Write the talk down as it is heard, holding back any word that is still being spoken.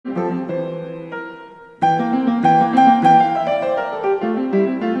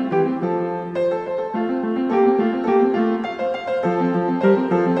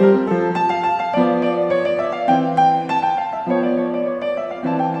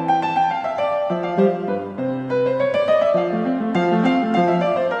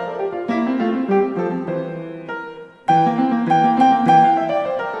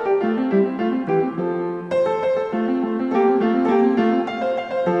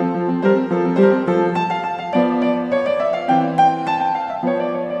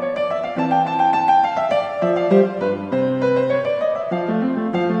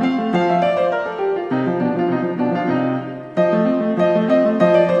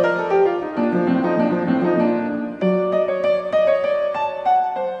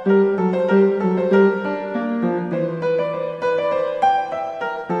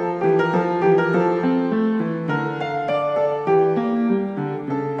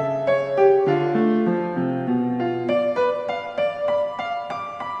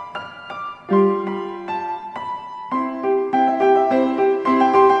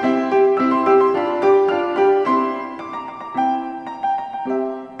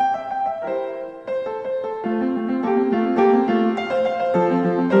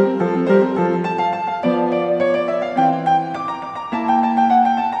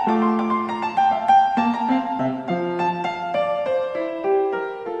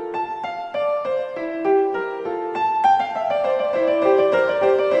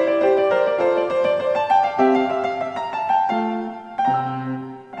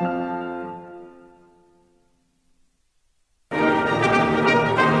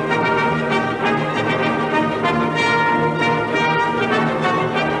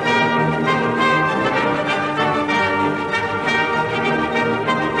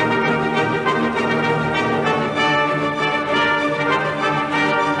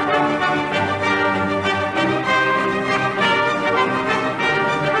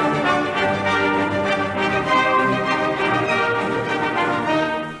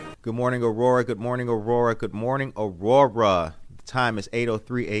morning, Aurora. Good morning, Aurora. Good morning, Aurora. The time is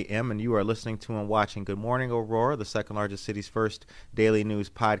 8:03 a.m., and you are listening to and watching Good Morning, Aurora, the second largest city's first daily news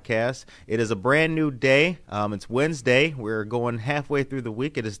podcast. It is a brand new day. It's Wednesday. We're going halfway through the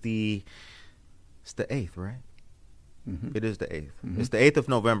week. It's the 8th, right? Mm-hmm. It is the 8th. Mm-hmm. It's the 8th of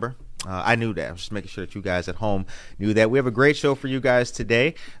November. I knew that. I was just making sure that you guys at home knew that. We have a great show for you guys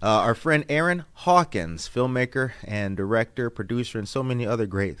today. Our friend Aaron Hawkins, filmmaker and director, producer, and so many other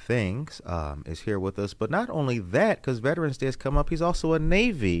great things, is here with us. But not only that, because Veterans Day has come up, he's also a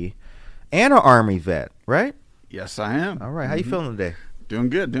Navy and an Army vet, right? Yes, I am. All right. How you feeling today? Doing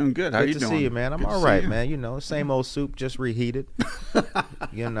good. How you doing? Good to see you, man. I'm all right, man. You know, same old soup, just reheated.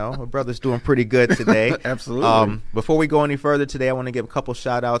 You know, my brother's doing pretty good today. Absolutely. Before we go any further today, I want to give a couple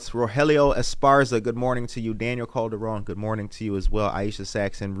shout-outs. Rogelio Esparza, good morning to you. Daniel Calderon, good morning to you as well. Aisha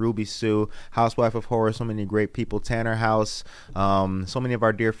Saxon, Ruby Sue, Housewife of Horror, so many great people. Tanner House, so many of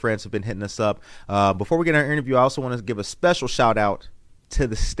our dear friends have been hitting us up. Before we get our interview, I also want to give a special shout-out to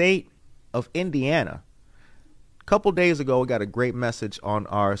the state of Indiana. A couple days ago, we got a great message on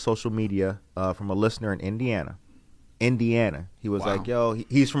our social media from a listener in Indiana. He was like, "Yo,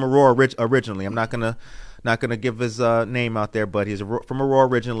 he's from Aurora originally. I'm not gonna give his name out there, but he's from Aurora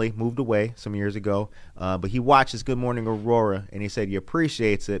originally. Moved away some years ago, but he watches Good Morning Aurora, and he said he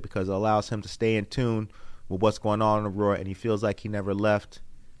appreciates it because it allows him to stay in tune with what's going on in Aurora, and he feels like he never left.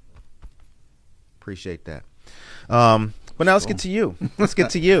 Appreciate that." But now let's get to you.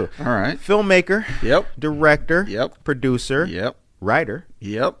 All right. Filmmaker. Yep. Director. Yep. Producer. Yep. Writer.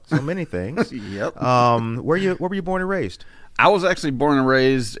 Yep. So many things. Yep. Where were you born and raised? I was actually born and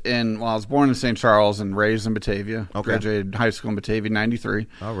raised I was born in St. Charles and raised in Batavia. Okay. Graduated high school in Batavia, 93.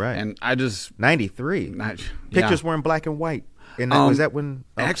 All right. And I just... 93? Pictures were in black and white. And was that when...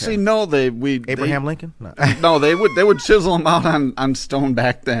 Okay. Actually, no. Abraham Lincoln? No. No, they would chisel them out on stone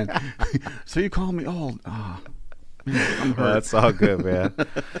back then. So you call me old. Oh. I'm hurt. That's all good, man.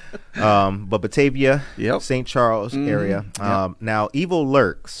 But Batavia, yep. St. Charles area. Yep. Now, Evil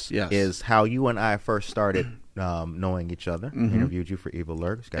Lurks yes. is how you and I first started knowing each other. Mm-hmm. Interviewed you for Evil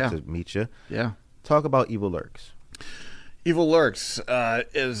Lurks. Got to meet you. Yeah. Talk about Evil Lurks. Evil Lurks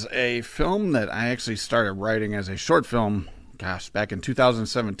is a film that I actually started writing as a short film, back in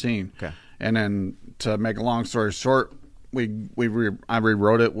 2017. Okay. And then, to make a long story short, I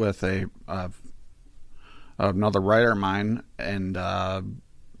rewrote it with another writer of mine, and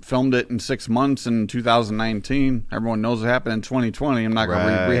filmed it in 6 months in 2019. Everyone knows what happened in 2020. I'm not going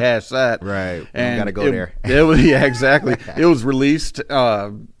to rehash that. Right. And got to go there. Yeah, exactly. It was released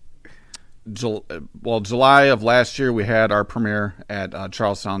July of last year. We had our premiere at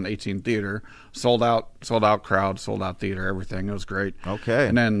Charlestown 18 Theater. Sold out crowd, sold out theater, everything. It was great. Okay.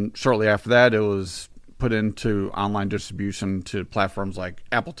 And then shortly after that, it was put into online distribution to platforms like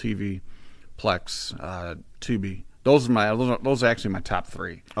Apple TV, Plex, Tubi. Those are actually my top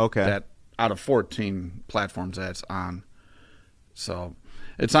three. Okay. That out of 14 platforms that it's on. So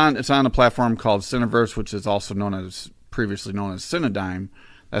it's on a platform called Cineverse, which is also previously known as Cinedigm.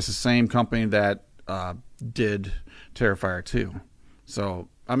 That's the same company that did Terrifier 2. So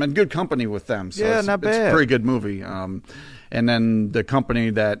I'm in good company with them. So yeah, not bad. It's a pretty good movie. And then the company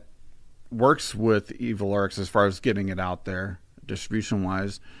that works with Evil Lurks as far as getting it out there distribution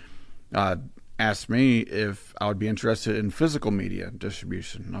wise asked me if I would be interested in physical media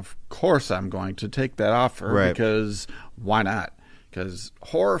distribution. Of course I'm going to take that offer, because why not? Because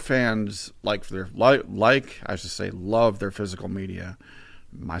horror fans love their physical media,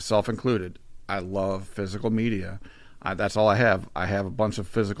 myself included. I love physical media. That's all I have. I have a bunch of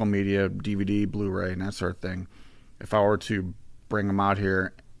physical media, DVD, Blu-ray, and that sort of thing. If I were to bring them out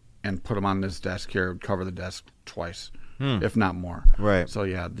here and put them on this desk here, it would cover the desk twice, if not more. Right. So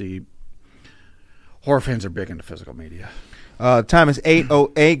yeah, the horror fans are big into physical media. Time is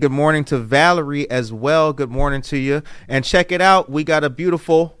 8:08. Good morning to Valerie as well. Good morning to you. And check it out. We got a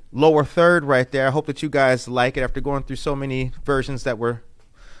beautiful lower third right there. I hope that you guys like it. After going through so many versions that were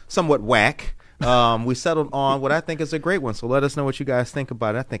somewhat whack, we settled on what I think is a great one. So let us know what you guys think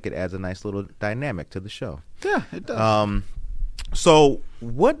about it. I think it adds a nice little dynamic to the show. Yeah, it does. So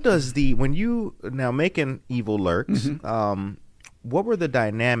what does when you now making Evil Lurks, what were the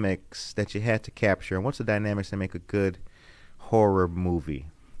dynamics that you had to capture, and what's the dynamics that make a good horror movie?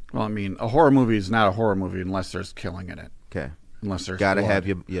 Well, I mean, a horror movie is not a horror movie unless there's killing in it. Okay. Unless there's gotta blood.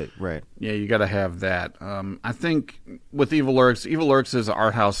 have right. Yeah, you gotta have that. I think with Evil Lurks is an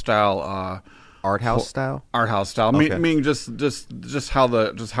art house style. Art house style. Okay. Meaning just how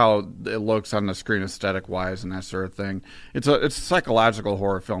it looks on the screen, aesthetic wise, and that sort of thing. It's a psychological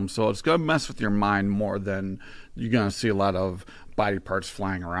horror film, so it's gonna mess with your mind more than you're gonna see a lot of body parts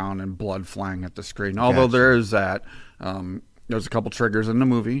flying around and blood flying at the screen. Although there is that, there's a couple triggers in the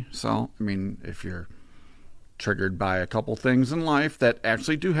movie. So, I mean, if you're triggered by a couple things in life that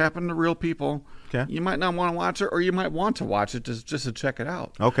actually do happen to real people, you might not want to watch it, or you might want to watch it just to check it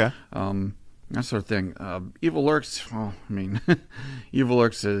out. Okay. That sort of thing. Evil Lurks, well, I mean, Evil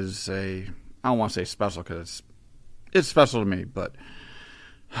Lurks is I don't want to say special because it's special to me, but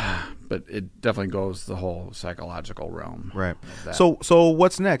it definitely goes the whole psychological realm. Right. So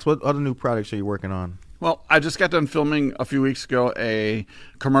what's next? What other new projects are you working on? Well, I just got done filming a few weeks ago a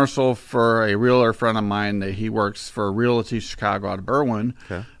commercial for a realtor friend of mine that he works for Realty Chicago out of Berwyn.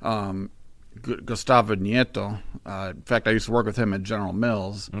 Okay. Gustavo Nieto. In fact, I used to work with him at General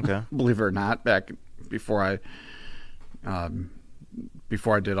Mills. Okay. Believe it or not, back before I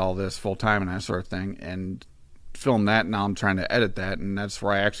did all this full time and that sort of thing, and filmed that. Now I'm trying to edit that, and that's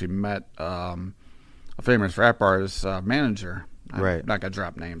where I actually met a famous rap artist manager. Right. I'm not gonna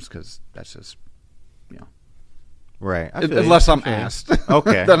drop names because that's just, right. Unless I'm asked.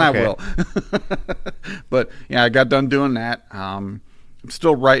 Okay. Then I will. But yeah, I got done doing that. I'm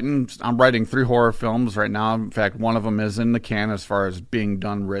still writing. I'm writing 3 horror films right now. In fact, one of them is in the can as far as being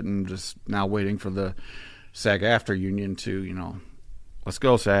done written. Just now waiting for the SAG-AFTRA union to, let's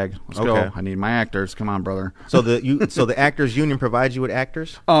go, SAG. Let's go. I need my actors. Come on, brother. So the actors union provides you with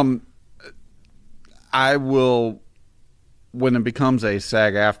actors? I will, when it becomes a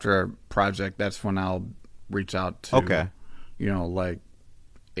SAG-AFTRA project, that's when I'll reach out to like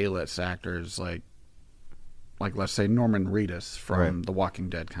A-list actors like let's say Norman Reedus from The Walking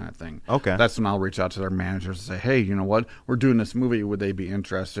Dead kind of thing. Okay. That's when I'll reach out to their managers and say, hey, you know what? We're doing this movie. Would they be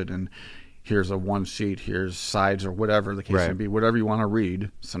interested? And here's a one sheet, here's sides or whatever the case may be, whatever you want to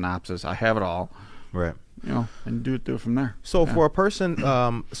read, synopsis. I have it all. Right. And do it from there. So for a person,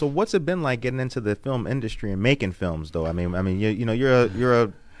 so what's it been like getting into the film industry and making films though? I mean,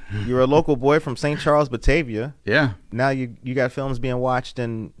 you're a local boy from St. Charles, Batavia. Yeah. Now you got films being watched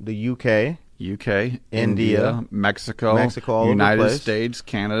in the UK, India, Mexico, all United over the place. States,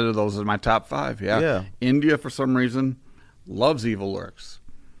 Canada. Those are my top 5. Yeah. India, for some reason, loves Evil Lurks.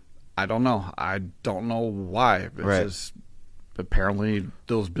 I don't know. I don't know why. It's just apparently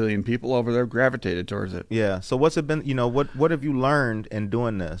those billion people over there gravitated towards it. Yeah. So what's it been? What have you learned in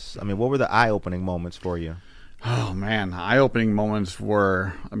doing this? I mean, what were the eye-opening moments for you? Oh man, eye-opening moments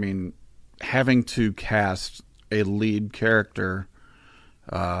were, having to cast a lead character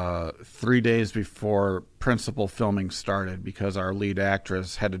 3 days before principal filming started because our lead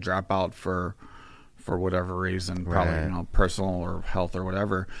actress had to drop out for whatever reason, probably personal or health or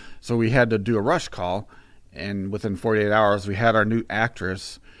whatever. So we had to do a rush call, and within 48 hours we had our new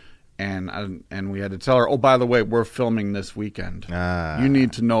actress, and we had to tell her, oh, by the way, we're filming this weekend. You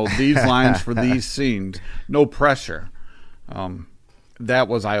need to know these lines for these scenes. No pressure. That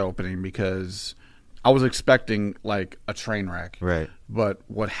was eye-opening because I was expecting like a train wreck. Right. But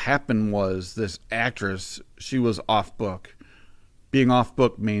what happened was this actress, she was off book. Being off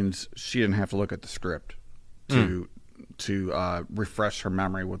book means she didn't have to look at the script to refresh her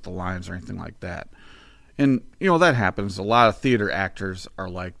memory with the lines or anything like that. And, that happens. A lot of theater actors are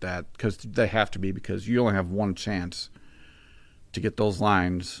like that because they have to be, because you only have one chance to get those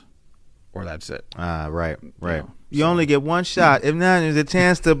lines or that's it. Right. You only get one shot. If not, there's a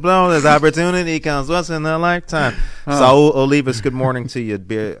chance to blow. This opportunity comes once in a lifetime. Saul Olivas, good morning to you,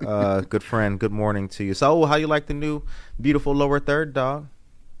 good friend. Good morning to you. Saul, how you like the new beautiful lower third, dog?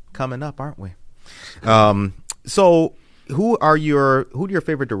 Coming up, aren't we? So who are your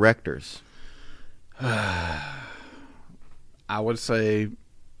favorite directors? I would say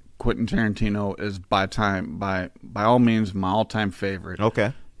Quentin Tarantino is by all means my all-time favorite.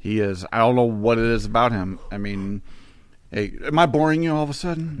 Okay. He is. I don't know what it is about him. I mean, hey, am I boring you all of a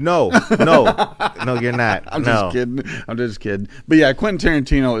sudden? No, you're not. I'm just kidding. But yeah, Quentin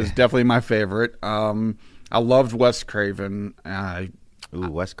Tarantino is definitely my favorite. I loved Wes Craven.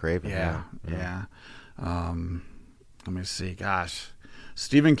 Wes Craven. Yeah. Let me see. Gosh,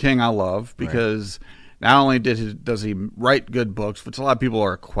 Stephen King I love because not only does he write good books, which a lot of people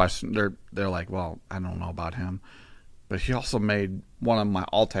are questioning. They're like, well, I don't know about him. But he also made one of my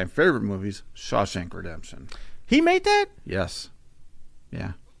all-time favorite movies, Shawshank Redemption. He made that? Yes.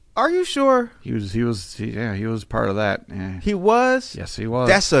 Yeah. Are you sure? He was part of that. Yeah. He was? Yes, he was.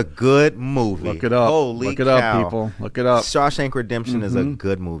 That's a good movie. Look it up. Holy Look it cow. up, people. Look it up. Shawshank Redemption is a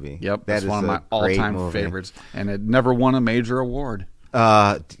good movie. Yep. That's one of my all-time favorites. And it never won a major award.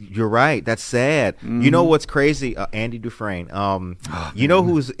 You're right. That's sad. You know what's crazy? Andy Dufresne. You know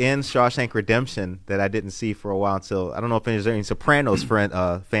who's in Shawshank Redemption that I didn't see for a while until, I don't know if there's any Sopranos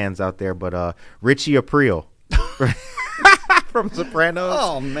fans out there, but Richie Aprile from Sopranos.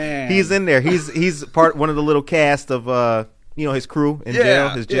 Oh man, He's in there. He's one of the little cast of his crew in jail,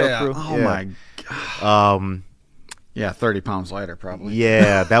 his jail crew. Oh my god. Yeah, 30 pounds lighter probably.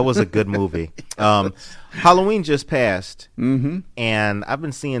 Yeah, that was a good movie. Halloween just passed, and I've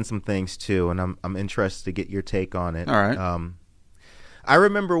been seeing some things too, and I'm interested to get your take on it. All right. I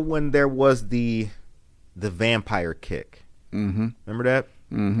remember when there was the vampire kick. Remember that?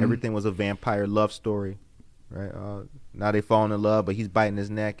 Everything was a vampire love story, right? Now they falling in love, but he's biting his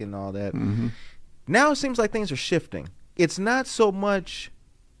neck and all that. Now it seems like things are shifting. It's not so much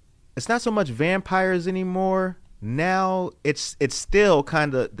vampires anymore. Now it's still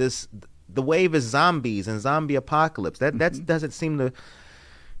kind of the wave is zombies and zombie apocalypse. That doesn't seem to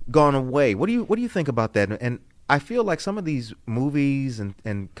gone away. What do you think about that? And I feel like some of these movies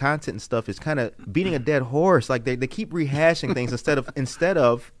and content and stuff is kind of beating a dead horse. Like they keep rehashing things instead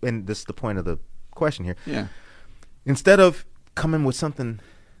of, and this is the point of the question here. Yeah. Instead of coming with something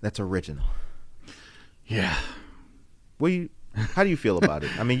that's original. Yeah. How do you feel about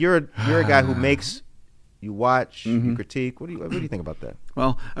it? I mean, you're a guy who makes, you watch, you critique. What do you think about that?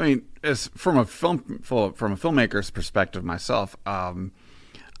 Well, I mean, as from a filmmaker's perspective myself,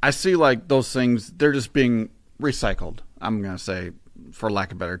 I see like those things, they're just being recycled, I'm going to say, for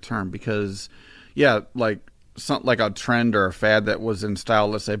lack of a better term, because like a trend or a fad that was in style,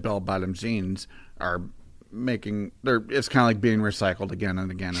 let's say bell-bottom jeans are it's kind of like being recycled again and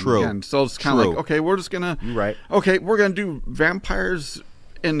again and again. So it's kind of like, okay, we're just going to okay, we're going to do vampires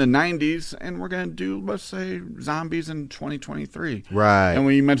in the 90s and we're going to do, let's say, zombies in 2023. Right. And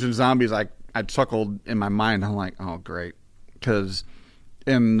when you mentioned zombies, I chuckled in my mind. I'm like, oh, great. Because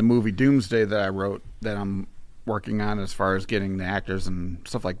in the movie Doomsday that I wrote, that I'm working on as far as getting the actors and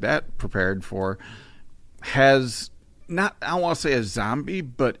stuff like that prepared for, has not, I don't want to say a zombie,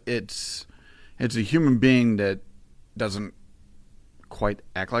 but it's a human being that doesn't quite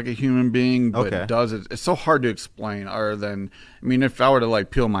act like a human being, but does it. It's so hard to explain other than, I mean, if I were to like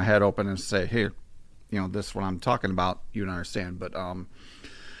peel my head open and say, here, this is what I'm talking about, you would understand. But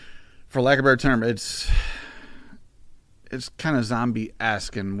for lack of a better term, it's kind of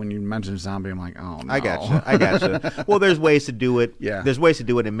zombie-esque, and when you mention zombie, I'm like, oh, no. I gotcha. Well, there's ways to do it. Yeah. There's ways to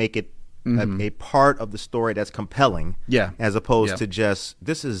do it and make it a part of the story that's compelling. Yeah. As opposed to just,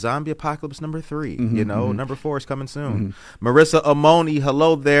 this is Zombie Apocalypse number 3. Number 4 is coming soon. Marissa Amoni,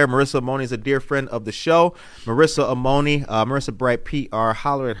 hello there. Marissa Amoni is a dear friend of the show. Marissa Amoni, Marissa Bright PR,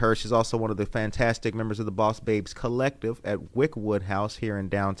 holler at her. She's also one of the fantastic members of the Boss Babes Collective at Wickwood House here in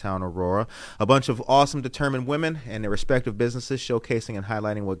downtown Aurora. A bunch of awesome, determined women and their respective businesses showcasing and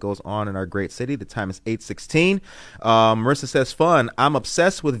highlighting what goes on in our great city. The time is 8:16. Marissa says, fun. I'm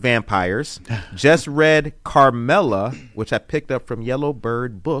obsessed with vampires. Just read Carmela, which I picked up from Yellow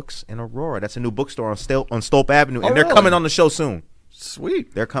Bird Books in Aurora. That's a new bookstore on Stolp Avenue, and they're coming on the show soon.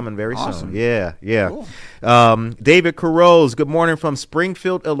 Sweet. They're coming very Awesome. soon. Yeah. Cool. David Carrose, good morning from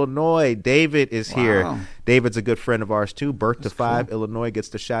Springfield, Illinois. David is here. Wow. David's a good friend of ours, too. Birth to 5, cool. Illinois gets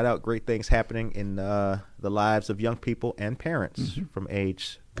the shout out. Great things happening in the lives of young people and parents from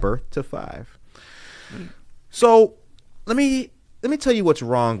age birth to 5. So let me tell you what's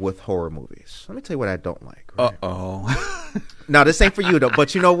wrong with horror movies. Let me tell you what I don't like. Right? Uh-oh. No, this ain't for you, though.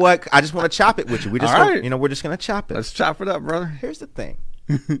 But you know what? I just want to chop it with you. We're just going to chop it. Let's chop it up, brother. Here's the thing.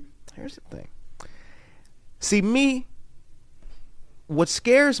 See, what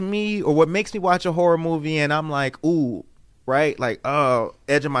scares me or what makes me watch a horror movie and I'm like, ooh, right? Like, oh,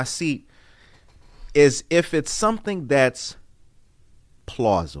 edge of my seat, is if it's something that's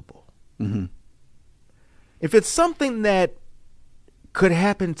plausible. If it's something that could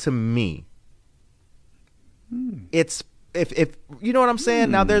happen to me, it's if you know what I'm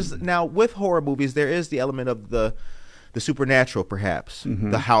saying. Now with horror movies there is the element of the supernatural, perhaps.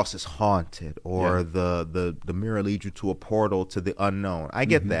 The house is haunted, or the mirror leads you to a portal to the unknown. I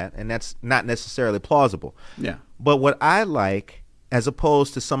get that, and that's not necessarily plausible. Yeah. But what I like, as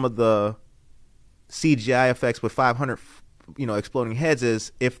opposed to some of the CGI effects with 500 exploding heads,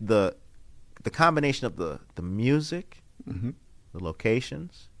 is if the combination of the music, the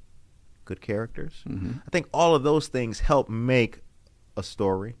locations, good characters. I think all of those things help make a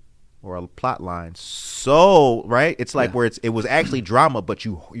story or a plot line so right. It's like where it was actually drama, but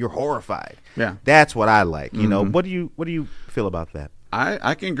you're horrified. Yeah, that's what I like. What do you feel about that?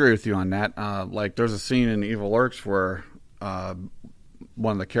 I can agree with you on that. Like there's a scene in Evil Lurks where one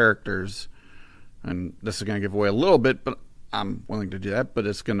of the characters, and this is going to give away a little bit, but I'm willing to do that. But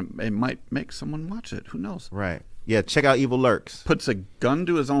it might make someone watch it. Who knows? Right. Yeah, check out Evil Lurks. Puts a gun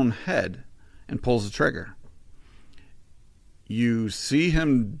to his own head and pulls the trigger. You see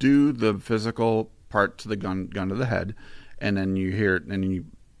him do the physical part to the gun to the head, and then you hear it, and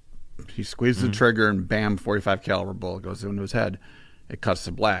he squeezes the trigger, and bam, 45 caliber bullet goes into his head. It cuts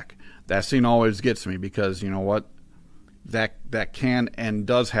to black. That scene always gets me because you know what, that can and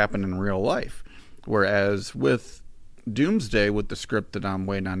does happen in real life. Whereas with Doomsday, with the script that I'm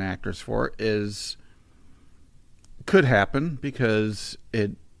waiting on actors for, could happen because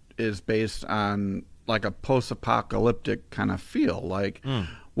it is based on like a post-apocalyptic kind of feel. Like,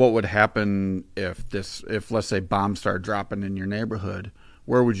 what would happen if let's say bombs start dropping in your neighborhood?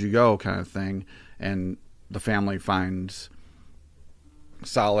 Where would you go, kind of thing? And the family finds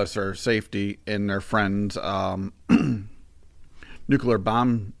solace or safety in their friend's nuclear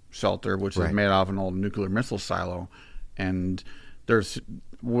bomb shelter, which is made out of an old nuclear missile silo. And there's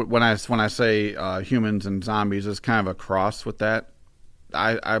when I say humans and zombies, it's kind of a cross with that.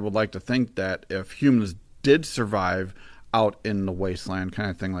 I would like to think that if humans did survive out in the wasteland, kind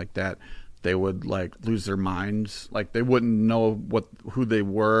of thing like that, they would like lose their minds. Like they wouldn't know who they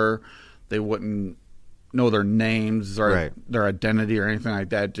were. They wouldn't know their names or their identity or anything like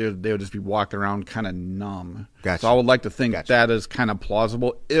that. They would just be walking around kind of numb. Gotcha. So I would like to think that is kind of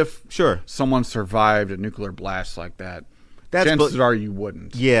plausible. If someone survived a nuclear blast like that, chances are you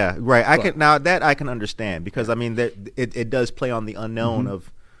wouldn't. Yeah, right. I can understand because I mean it does play on the unknown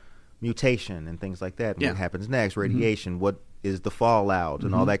of mutation and things like that. And what happens next? Radiation. What is the fallout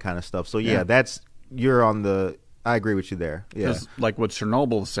and all that kind of stuff. So I agree with you there. Yeah. Like with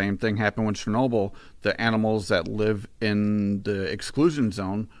Chernobyl, the same thing happened with Chernobyl. The animals that live in the exclusion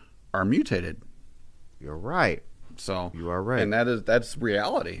zone are mutated. You're right. So you are right. And that's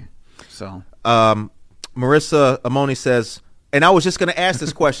reality. So Marissa Amoni says, and I was just going to ask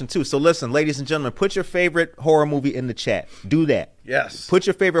this question too. So listen, ladies and gentlemen, put your favorite horror movie in the chat. Do that. Yes. Put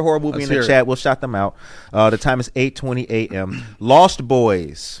your favorite horror movie in the chat. We'll shout them out. The time is 8:20 a.m. Lost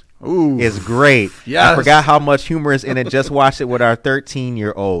Boys. Is great. Yes. I forgot how much humor is in it. Just watched it with our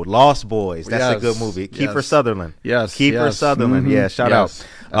 13-year-old. Lost Boys. That's a good movie. Kiefer Sutherland. Yes. Kiefer Sutherland. Yeah, shout out.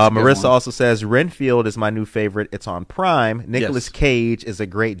 Marissa also says, Renfield is my new favorite. It's on Prime. Nicolas Cage is a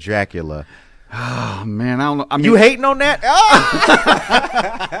great Dracula. Oh, man. I mean, you hating on that?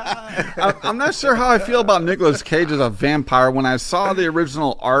 I'm not sure how I feel about Nicolas Cage as a vampire. When I saw the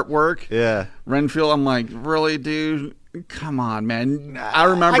original artwork, Renfield, I'm like, really, dude? Come on, man. I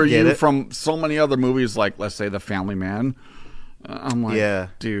remember you from so many other movies, like, let's say, The Family Man. I'm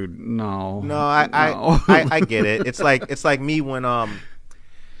like, dude, no. No, I get it. It's like me when,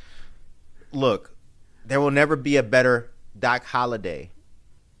 look, there will never be a better Doc Holliday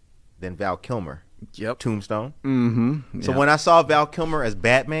than Val Kilmer. Yep. Tombstone. Mm-hmm. So when I saw Val Kilmer as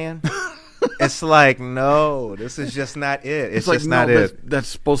Batman, it's like, no, this is just not it. It's like, just not it. That's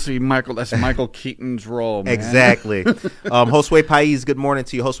supposed to be Michael. That's Michael Keaton's role, man. Exactly. Josue Pais, good morning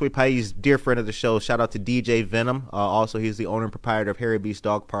to you. Josue Pais, dear friend of the show. Shout out to DJ Venom. Also, he's the owner and proprietor of Harry B's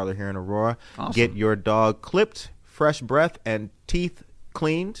Dog Parlor here in Aurora. Awesome. Get your dog clipped, fresh breath, and teeth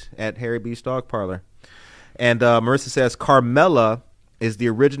cleaned at Harry B's Dog Parlor. And Marissa says, Carmela is the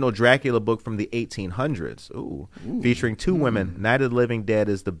original Dracula book from the 1800s. Ooh. Featuring two women. Night of the Living Dead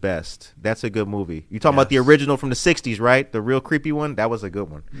is the best. That's a good movie. You talking about the original from the 60s, right? The real creepy one? That was a good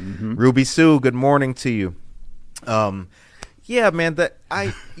one. Ruby Sue, good morning to you. Yeah, man,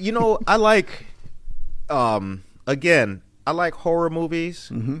 I like again, I like horror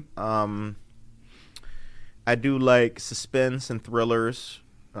movies. I do like suspense and thrillers.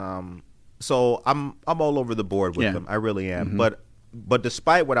 So I'm all over the board with them. I really am. But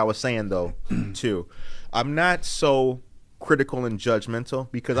despite what I was saying, though, too, I'm not so critical and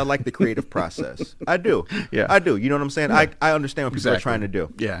judgmental because I like the creative process. I do. Yeah. I do. You know what I'm saying? Yeah. I understand what people are trying to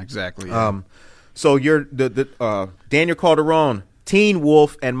do. Yeah, exactly. So you're the Daniel Calderon, Teen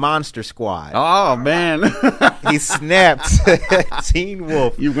Wolf, and Monster Squad. Oh, man. He snapped. Teen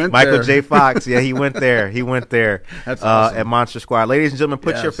Wolf. You went Michael there. J. Fox. Yeah, he went there. That's awesome. At Monster Squad. Ladies and gentlemen,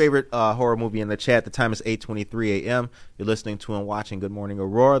 put your favorite horror movie in the chat. The time is 8:23 a.m. You're listening to and watching Good Morning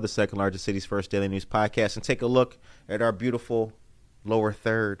Aurora, the second largest city's first daily news podcast. And take a look at our beautiful lower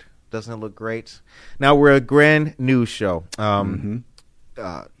third. Doesn't it look great? Now, we're a grand news show. Did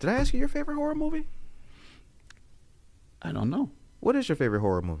I ask you your favorite horror movie? I don't know. What is your favorite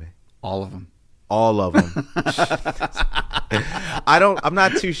horror movie? All of them. All of them. I'm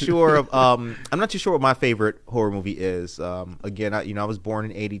not too sure of. I'm not too sure what my favorite horror movie is. Again, I was born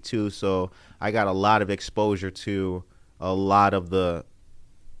in '82, so I got a lot of exposure to a lot of the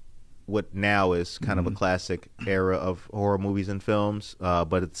what now is kind of a classic era of horror movies and films,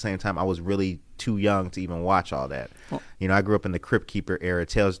 but at the same time, I was really too young to even watch all that. Well, I grew up in the Crypt Keeper era,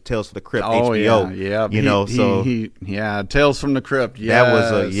 Tales from the Crypt, HBO. Yeah, Tales from the Crypt. Yes, that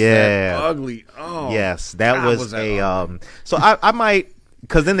was that ugly. Oh, yes, that was a. So I might,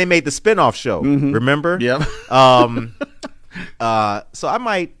 because then they made the spinoff show. Remember? Yep. So I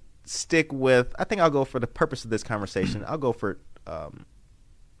might stick with. I think I'll go for the purpose of this conversation. I'll go for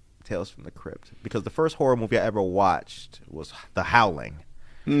Tales from the Crypt, because the first horror movie I ever watched was The Howling.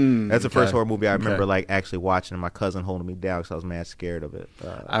 That's the first horror movie I remember like actually watching, and my cousin holding me down because I was mad scared of it.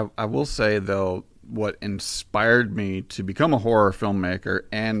 I will say, though, what inspired me to become a horror filmmaker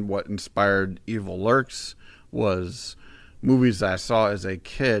and what inspired Evil Lurks was movies that I saw as a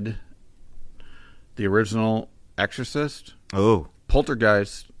kid. The original Exorcist. Oh,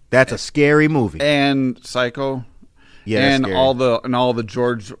 Poltergeist. That's a scary movie. And Psycho. Yeah, and all the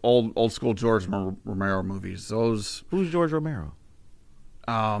old school George Romero movies. Those. Who's George Romero?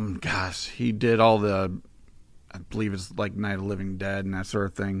 Gosh, he did all the, I believe it's like Night of the Living Dead and that sort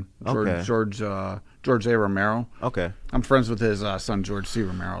of thing. George A. Romero. Okay. I'm friends with his son George C.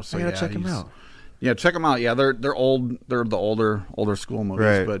 Romero. So I gotta check him out. Yeah, check them out. Yeah, they're old. They're the older school movies.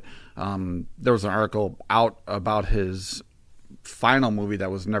 Right. But there was an article out about his final movie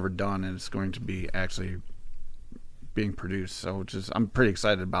that was never done, and it's going to be actually being produced. So, I'm pretty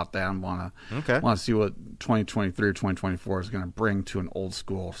excited about that. I want to see what 2023 or 2024 is going to bring to an old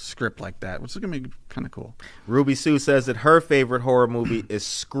school script like that, which is going to be kind of cool. Ruby Sue says that her favorite horror movie is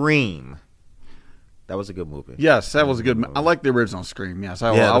Scream. That was a good movie. Yes, that was a good. I like the original Scream. Yes,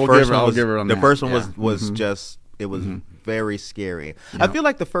 I will give it on the that. first one was just, it was very scary. I feel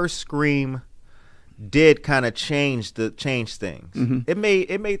like the first Scream did kind of change things. It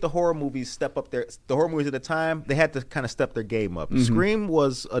made the horror movies step up the horror movies at the time, they had to kind of step their game up. Scream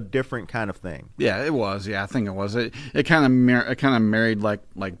was a different kind of thing. Yeah, it was. Yeah, I think it was. It kind of married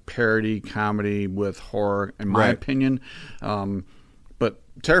like parody comedy with horror, in my opinion. But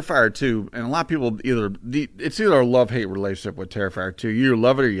Terrifier 2, and a lot of people it's either a love-hate relationship with Terrifier 2. You either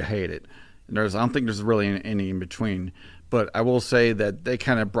love it or you hate it. And I don't think there's really any in between. But I will say that they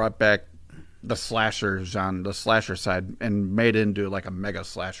kind of brought back the slasher genre, the slasher side, and made it into like a mega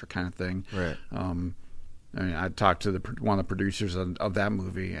slasher kind of thing. Right. I mean, I talked to one of the producers of that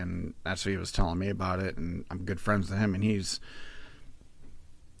movie, and that's what he was telling me about it. And I'm good friends with him, and he's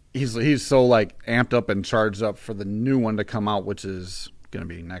so like amped up and charged up for the new one to come out, which is going to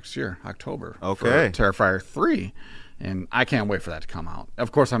be next year, October. Okay. For Terrifier 3, and I can't wait for that to come out.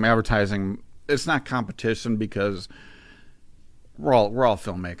 Of course, I'm advertising. It's not competition because we're all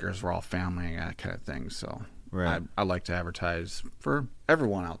filmmakers, we're all family, that kind of thing. So I like to advertise for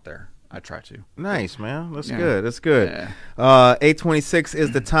everyone out there. I try to. Nice, man. That's good. That's good. Yeah. 8:26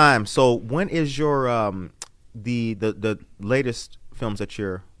 is the time. So when is your the latest films that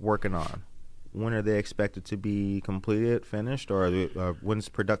you're working on? When are they expected to be completed, finished, or when's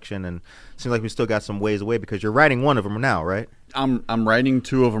production? And it seems like we still got some ways away because you're writing one of them now, right? I'm writing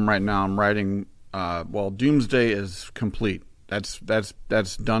two of them right now. I'm writing. Doomsday is complete. That's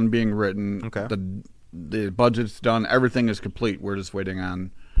done being written. Okay. The budget's done. Everything is complete. We're just waiting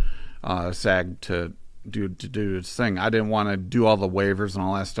on SAG to do its thing. I didn't want to do all the waivers and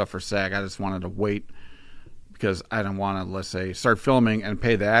all that stuff for SAG. I just wanted to wait because I didn't want to, let's say, start filming and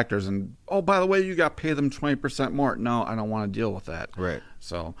pay the actors and, oh, by the way, you got to pay them 20% more. No, I don't want to deal with that. Right.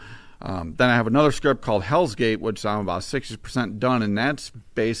 So then I have another script called Hell's Gate, which I'm about 60% done, and that's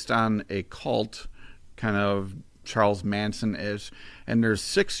based on a cult, kind of Charles Manson-ish, and there's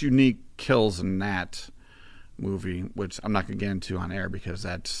 6 unique kills in that movie, which I'm not going to get into on air because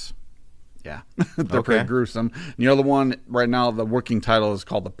that's, they're pretty gruesome. And the other one right now, the working title is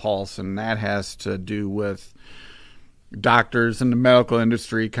called The Pulse, and that has to do with doctors in the medical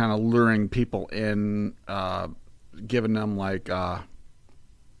industry kind of luring people in, giving them like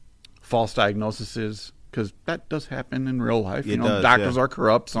false diagnoses, because that does happen in real life. Doctors are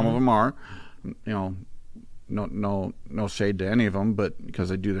corrupt. Some of them are. No shade to any of them, but because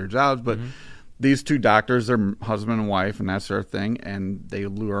they do their jobs. But these 2 doctors, they're husband and wife and that sort of thing, and they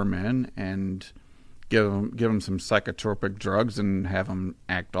lure them in and give them some psychotropic drugs and have them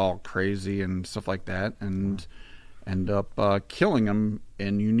act all crazy and stuff like that, and end up killing them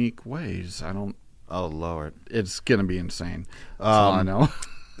in unique ways. Oh Lord, it's gonna be insane. That's all I know.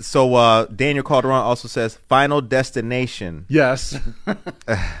 So Daniel Calderon also says Final Destination. Yes.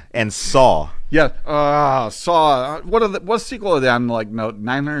 And Saw. Yeah. Saw. What sequel are they on? Like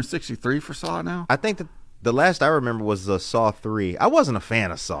 963 for Saw now? I think that the last I remember was Saw 3. I wasn't a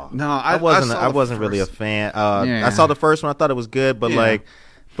fan of Saw. No, I wasn't really a fan. I saw the first one. I thought it was good, but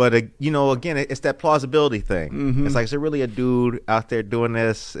But again, it's that plausibility thing. Mm-hmm. It's like, is there really a dude out there doing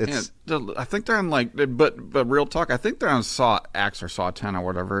this? It's I think they're on but real talk, I think they're on Saw X or Saw 10 or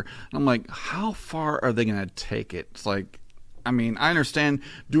whatever. And I'm like, how far are they going to take it? It's like, I mean, I understand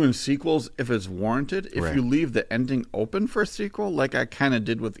doing sequels if it's warranted. If you leave the ending open for a sequel, like I kind of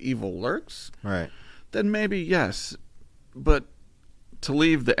did with Evil Lurks, right? Then maybe yes. But to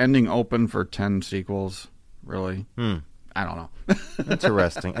leave the ending open for 10 sequels, really? I don't know.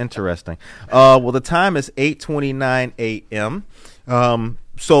 Interesting. Well, the time is 8:29 a.m.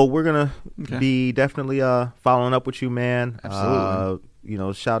 So we're gonna be definitely following up with you, man.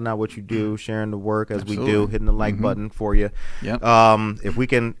 Absolutely. Shouting out what you do, sharing the work as we do, hitting the like button for you. Yep. If we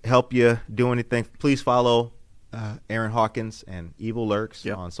can help you do anything, please follow Aaron Hawkins and Evil Lurks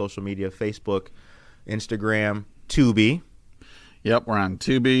on social media: Facebook, Instagram, Tubi. Yep, we're on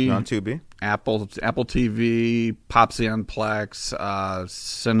Tubi. You're on Tubi. Apple TV, Popsy on Plex,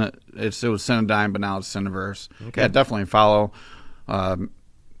 it was Cinedigm, but now it's Cineverse. Okay. Yeah, definitely follow. I'm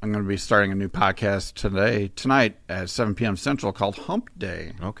going to be starting a new podcast tonight at 7 p.m. Central called Hump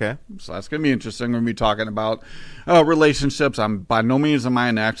Day. Okay. So that's going to be interesting. We're going to be talking about relationships. By no means am I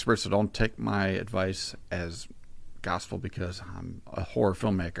an expert, so don't take my advice as gospel, because I'm a horror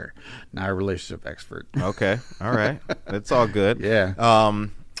filmmaker, not a relationship expert. Okay. All right. That's all good. Yeah.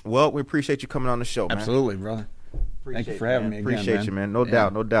 Well, we appreciate you coming on the show, man. Absolutely, brother. Thank you for having me again, Appreciate you, man. No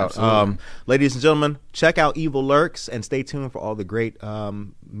doubt. Absolutely. Ladies and gentlemen, check out Evil Lurks and stay tuned for all the great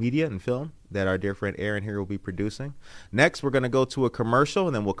media and film that our dear friend Aaron here will be producing. Next, we're going to go to a commercial,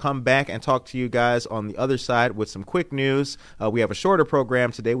 and then we'll come back and talk to you guys on the other side with some quick news. We have a shorter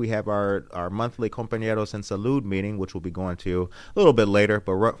program today. We have our monthly Compañeros en Salud meeting, which we'll be going to a little bit later.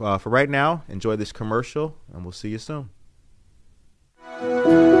 But for right now, enjoy this commercial, and we'll see you soon.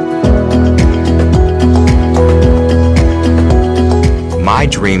 My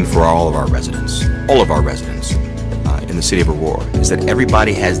dream for all of our residents in the city of Aurora is that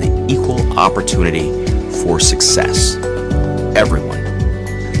everybody has the equal opportunity for success. Everyone.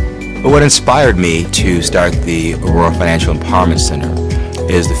 But what inspired me to start the Aurora Financial Empowerment Center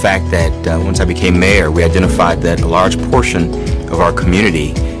is the fact that once I became mayor, we identified that a large portion of our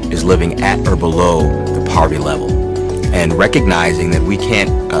community is living at or below the poverty level. And recognizing that we can't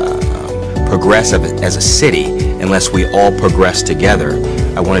progress as a city unless we all progress together,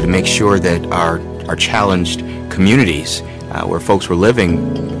 I wanted to make sure that our challenged communities where folks were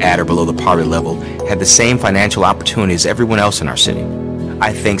living at or below the poverty level had the same financial opportunities as everyone else in our city.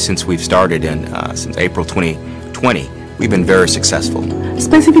 I think since we've started since April 2020, we've been very successful.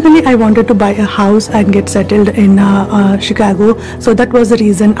 Specifically, I wanted to buy a house and get settled in Chicago. So that was the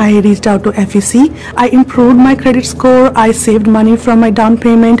reason I reached out to FEC. I improved my credit score. I saved money from my down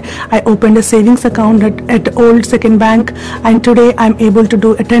payment. I opened a savings account at Old Second Bank. And today I'm able to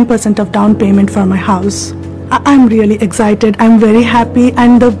do a 10% of down payment for my house. I'm really excited. I'm very happy.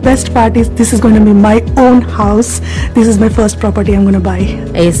 And the best part is this is going to be my own house. This is my first property I'm going to buy.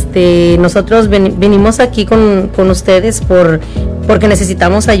 Nosotros venimos aquí con ustedes porque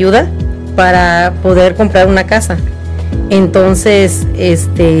necesitamos ayuda para poder comprar una casa. Entonces,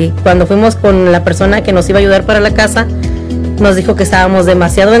 cuando fuimos con la persona que nos iba a ayudar para la casa, nos dijo que estábamos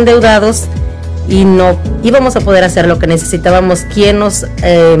demasiado endeudados y no íbamos a poder hacer lo que necesitábamos, quien nos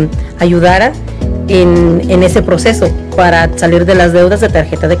ayudara en ese proceso para salir de las deudas de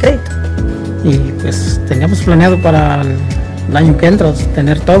tarjeta de crédito. Y pues teníamos planeado para el año que entra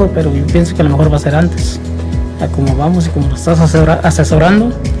tener todo, pero yo pienso que a lo mejor va a ser antes. A como vamos y como nos estás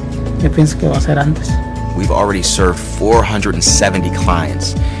asesorando, yo pienso que va a ser antes. We've already served 470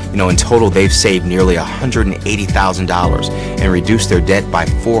 clients. In total, they've saved nearly $180,000 and reduced their debt by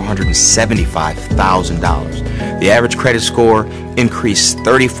 $475,000. The average credit score increased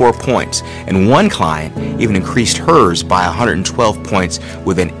 34 points, and one client even increased hers by 112 points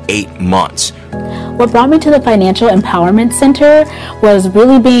within 8 months. What brought me to the Financial Empowerment Center was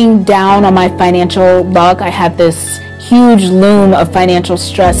really being down on my financial luck. I had this huge loom of financial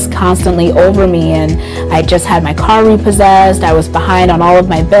stress constantly over me, and I just had my car repossessed. I was behind on all of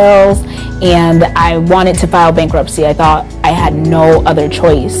my bills, and I wanted to file bankruptcy. I thought I had no other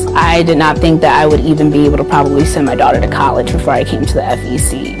choice. I did not think that I would even be able to probably send my daughter to college before I came to the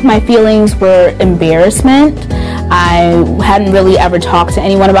FEC. My feelings were embarrassment. I hadn't really ever talked to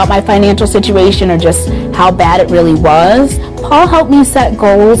anyone about my financial situation or just how bad it really was. Paul helped me set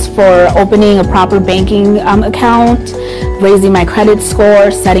goals for opening a proper banking account, raising my credit score,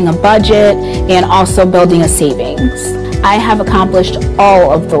 setting a budget, and also building a savings. I have accomplished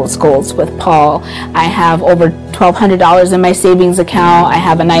all of those goals with Paul. I have over $1,200 in my savings account. I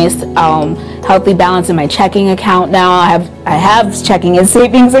have a nice healthy balance in my checking account now. I have checking and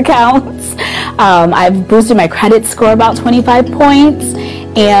savings accounts. I've boosted my credit score about 25 points,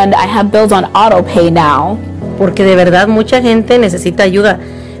 and I have bills on auto pay now. Porque de verdad mucha gente necesita ayuda,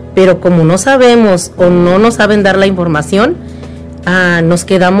 pero como no sabemos o no nos saben dar la información, nos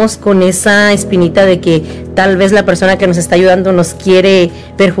quedamos con esa espinita de que tal vez la persona que nos está ayudando nos quiere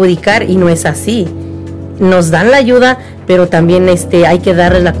perjudicar, y no es así. Nos dan la ayuda, pero también hay que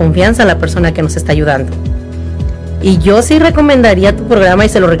darle la confianza a la persona que nos está ayudando. Y yo sí recomendaría tu programa y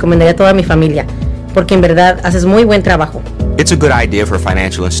se lo recomendaría a toda mi familia, porque en verdad haces muy buen trabajo. It's a good idea for a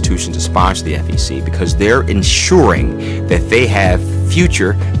financial institution to sponsor the FEC because they're ensuring that they have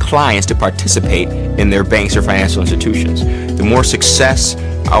future clients to participate in their banks or financial institutions. The more success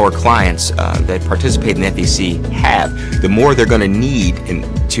our clients that participate in the FEC have, the more they're going to need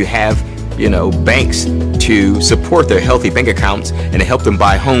to have banks to support their healthy bank accounts and to help them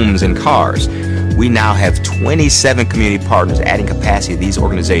buy homes and cars. We now have 27 community partners adding capacity to these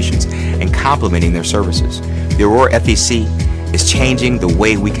organizations and complementing their services. The Aurora FEC is changing the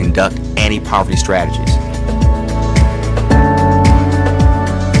way we conduct anti-poverty strategies.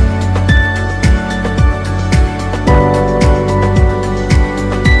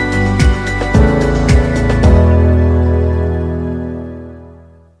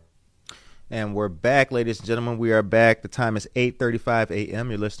 And we're back, ladies and gentlemen. We are back. The time is 8:35 a.m.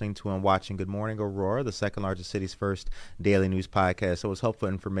 You're listening to and watching Good Morning Aurora, the second largest city's first daily news podcast. So it's helpful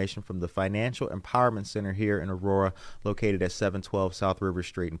information from the Financial Empowerment Center here in Aurora, located at 712 South River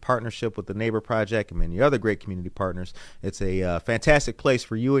Street. In partnership with the Neighbor Project and many other great community partners, it's a fantastic place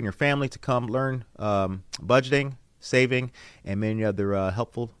for you and your family to come learn budgeting, saving, and many other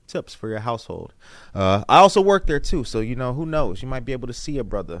helpful tips for your household. I also work there too, so who knows? You might be able to see a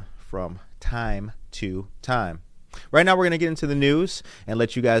brother from time to time. Right now, we're going to get into the news and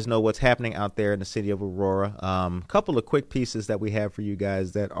let you guys know what's happening out there in the city of Aurora. A couple of quick pieces that we have for you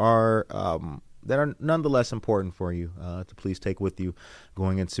guys that are nonetheless important for you to please take with you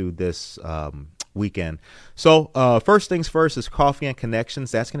going into this weekend. So first things first is Coffee and Connections.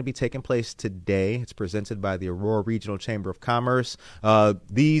 That's going to be taking place today. It's presented by the Aurora Regional Chamber of Commerce.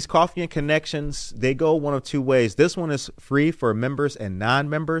 These Coffee and Connections, they go one of two ways. This one is free for members and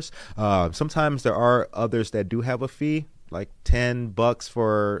non-members. Sometimes there are others that do have a fee, like $10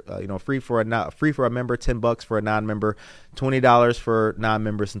 for free for a member, $10 for a non-member, $20 for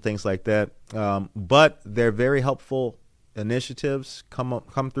non-members, and things like that. But they're very helpful initiatives.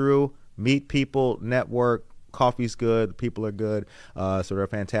 Come through, meet people, network. Coffee's good, people are good, so they're a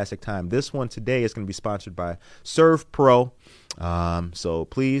fantastic time. This one today is going to be sponsored by Serve Pro. So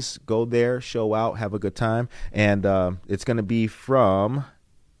please go there, show out, have a good time, and it's going to be from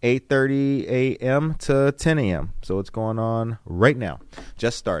 8:30 a.m. to 10 a.m. So it's going on right now.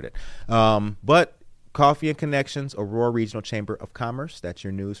 Just started. But Coffee and Connections, Aurora Regional Chamber of Commerce. That's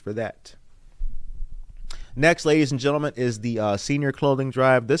your news for that. Next, ladies and gentlemen, is the Senior Clothing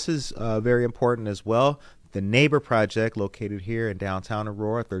Drive. This is very important as well. The Neighbor Project, located here in downtown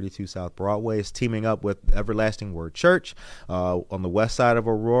Aurora, 32 South Broadway, is teaming up with Everlasting Word Church on the west side of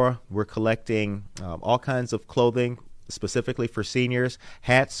Aurora. We're collecting all kinds of clothing specifically for seniors: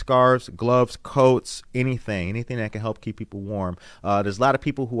 hats, scarves, gloves, coats, anything that can help keep people warm. There's a lot of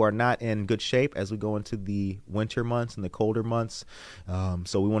people who are not in good shape as we go into the winter months and the colder months.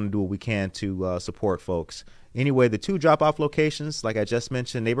 So we want to do what we can to support folks. Anyway, the two drop-off locations, like I just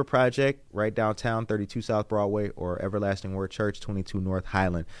mentioned, Neighbor Project, right downtown, 32 South Broadway, or Everlasting Word Church, 22 North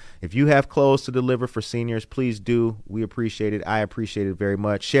Highland. If you have clothes to deliver for seniors, please do. We appreciate it. I appreciate it very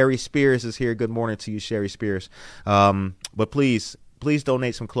much. Sherry Spears is here. Good morning to you, Sherry Spears. But please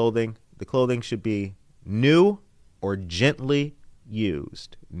donate some clothing. The clothing should be new or gently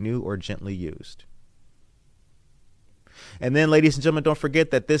used. New or gently used. And then, ladies and gentlemen, don't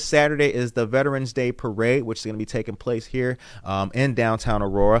forget that this Saturday is the Veterans Day Parade, which is going to be taking place here in downtown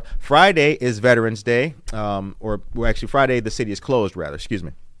Aurora. Friday is Veterans Day, Friday the city is closed, rather. Excuse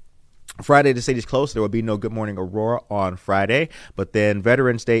me. Friday, the city's closed. There will be no Good Morning Aurora on Friday, but then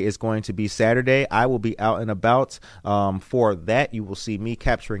Veterans Day is going to be Saturday. I will be out and about for that. You will see me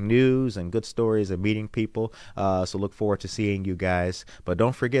capturing news and good stories and meeting people, so look forward to seeing you guys. But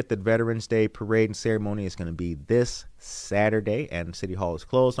don't forget that Veterans Day Parade and Ceremony is going to be this Saturday, and City Hall is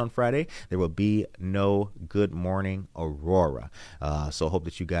closed on Friday. There will be no Good Morning Aurora. So hope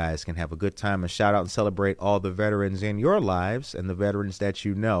that you guys can have a good time and shout out and celebrate all the veterans in your lives and the veterans that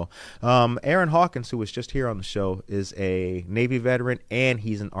you know. Aaron Hawkins, who was just here on the show, is a Navy veteran and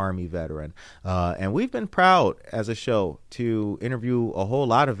he's an Army veteran. And we've been proud as a show to interview a whole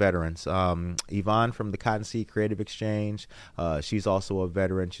lot of veterans. Yvonne from the Cottonseed Creative Exchange, she's also a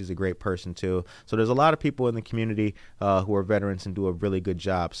veteran. She's a great person too. So there's a lot of people in the community who are veterans and do a really good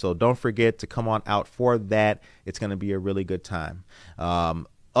job. So don't forget to come on out for that. It's going to be a really good time.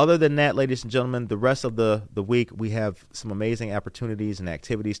 Other than that, ladies and gentlemen, the rest of the week, we have some amazing opportunities and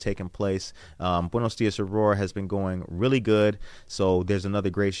activities taking place. Buenos Dias Aurora has been going really good. So there's another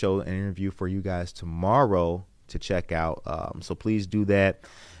great show and interview for you guys tomorrow to check out. So please do that.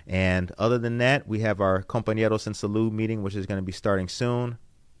 And other than that, we have our Compañeros en Salud meeting, which is going to be starting soon.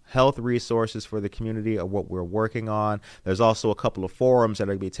 Health resources for the community are what we're working on. There's also a couple of forums that are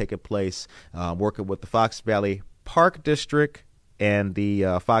going to be taking place, working with the Fox Valley Park District and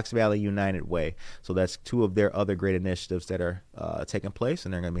the Fox Valley United Way. So that's two of their other great initiatives that are taking place,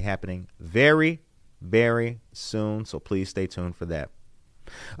 and they're going to be happening very, very soon. So please stay tuned for that.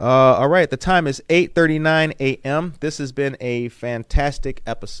 All right, the time is 8:39 a.m. This has been a fantastic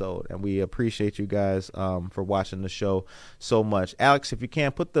episode, and we appreciate you guys for watching the show so much. Alex, if you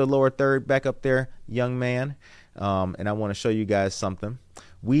can, put the lower third back up there, young man, and I want to show you guys something.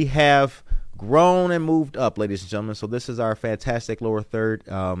 We have grown and moved up, ladies and gentlemen. So this is our fantastic lower third.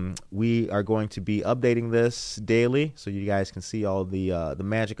 We are going to be updating this daily so you guys can see all the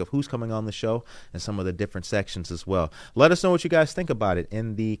magic of who's coming on the show and some of the different sections as well. Let us know what you guys think about it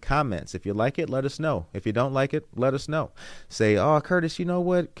in the comments. If you like it, let us know. If you don't like it, let us know. Say, oh, Curtis, you know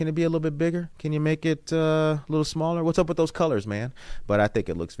what? Can it be a little bit bigger? Can you make it a little smaller? What's up with those colors, man? But I think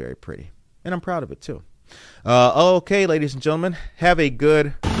it looks very pretty, and I'm proud of it too. Okay, ladies and gentlemen, have a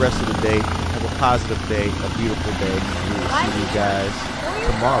good rest of the day. Have a positive day, a beautiful day. We will see you guys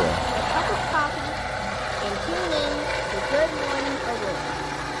tomorrow. A cup of coffee and tune in to Good Morning Aurora.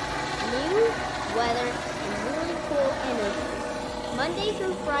 News, weather, and really cool interviews. Monday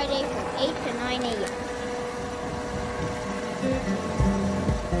through Friday from 8 to 9 a.m.